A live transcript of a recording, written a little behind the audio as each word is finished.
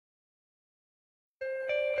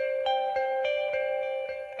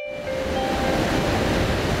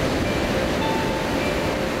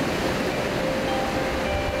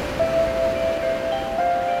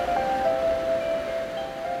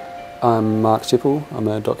I'm Mark Tipple. I'm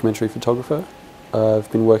a documentary photographer.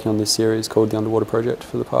 I've been working on this series called The Underwater Project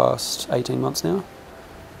for the past 18 months now,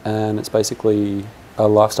 and it's basically a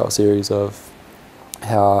lifestyle series of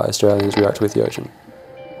how Australians react with the ocean.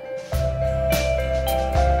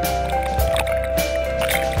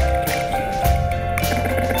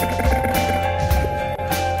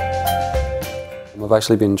 I've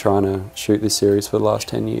actually been trying to shoot this series for the last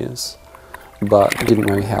 10 years, but didn't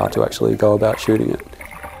know how to actually go about shooting it.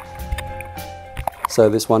 So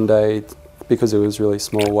this one day, because it was really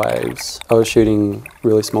small waves, I was shooting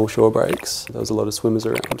really small shore breaks. There was a lot of swimmers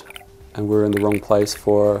around, and we were in the wrong place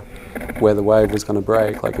for where the wave was going to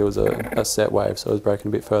break. Like, it was a set wave, so it was breaking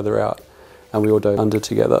a bit further out. And we all dove under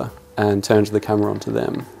together and turned the camera onto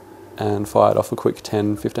them and fired off a quick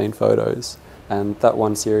 10, 15 photos. And that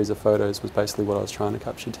one series of photos was basically what I was trying to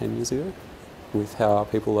capture 10 years ago, with how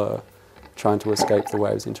people are trying to escape the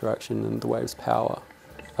waves' interaction and the waves' power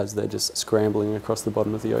as they're just scrambling across the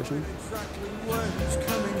bottom of the ocean.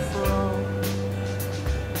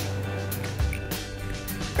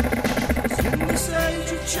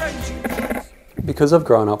 Because I've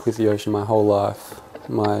grown up with the ocean my whole life,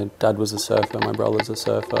 my dad was a surfer, my brother's a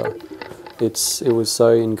surfer, it was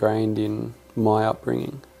so ingrained in my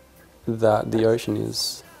upbringing that the ocean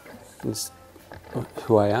is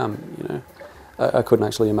who I am, you know. I couldn't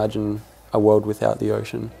actually imagine a world without the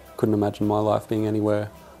ocean. Couldn't imagine my life being anywhere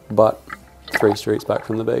but 3 streets back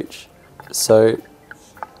from the beach. So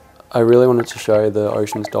I really wanted to show the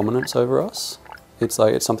ocean's dominance over us.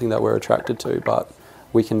 It's something that we're attracted to, but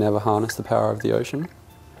we can never harness the power of the ocean.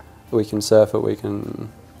 We can surf it, we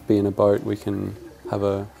can be in a boat, we can have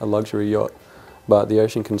a luxury yacht, but the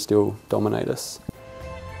ocean can still dominate us.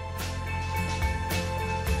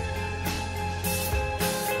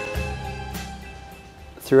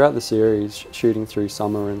 Throughout the series, shooting through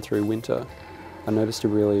summer and through winter, I noticed a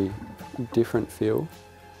really different feel.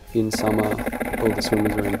 In summer, all the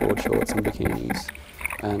swimmers are in board shorts and bikinis,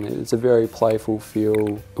 and it's a very playful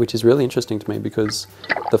feel, which is really interesting to me because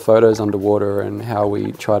the photos underwater and how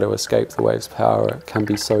we try to escape the waves' power can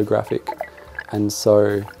be so graphic and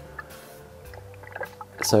so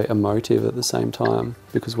emotive at the same time,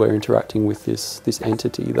 because we're interacting with this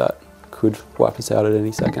entity that could wipe us out at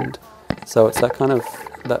any second. So it's that kind of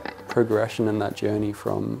progression and that journey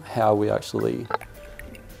from how we actually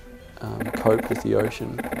cope with the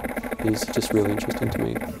ocean is just really interesting to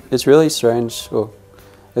me. It's really strange, or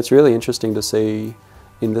it's really interesting to see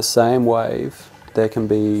in the same wave there can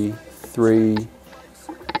be 3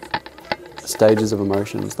 stages of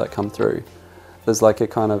emotions that come through. There's like a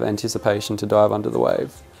kind of anticipation to dive under the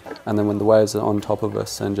wave, and then when the waves are on top of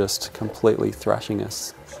us and just completely thrashing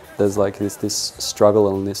us, there's like this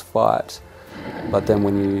struggle and this fight. But then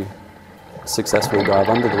when you successfully dive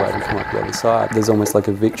under the wave and come up the other side, there's almost like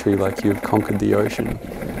a victory, like you've conquered the ocean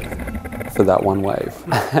for that one wave.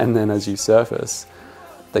 And then as you surface,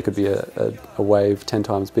 there could be a wave 10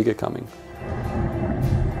 times bigger coming.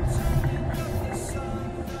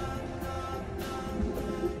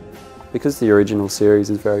 Because the original series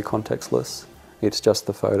is very contextless, it's just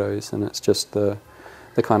the photos and it's just the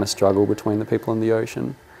kind of struggle between the people in the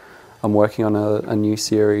ocean. I'm working on a new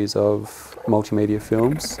series of multimedia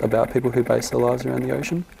films about people who base their lives around the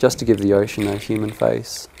ocean, just to give the ocean a human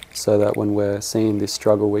face, so that when we're seeing this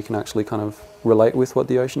struggle we can actually kind of relate with what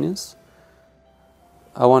the ocean is.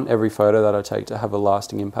 I want every photo that I take to have a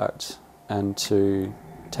lasting impact and to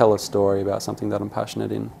tell a story about something that I'm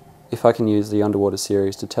passionate in. If I can use the Underwater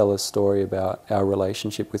series to tell a story about our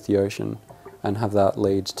relationship with the ocean and have that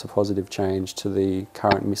lead to positive change to the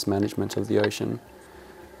current mismanagement of the ocean,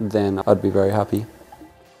 then I'd be very happy.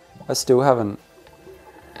 I still haven't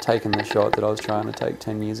taken the shot that I was trying to take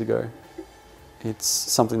 10 years ago. It's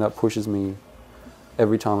something that pushes me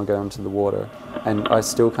every time I go into the water, and I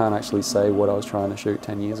still can't actually say what I was trying to shoot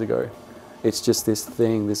 10 years ago. It's just this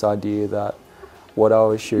thing, this idea that what I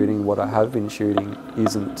was shooting, what I have been shooting,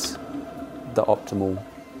 isn't the optimal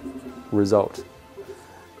result.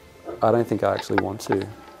 I don't think I actually want to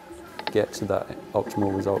get to that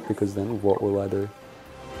optimal result, because then what will I do?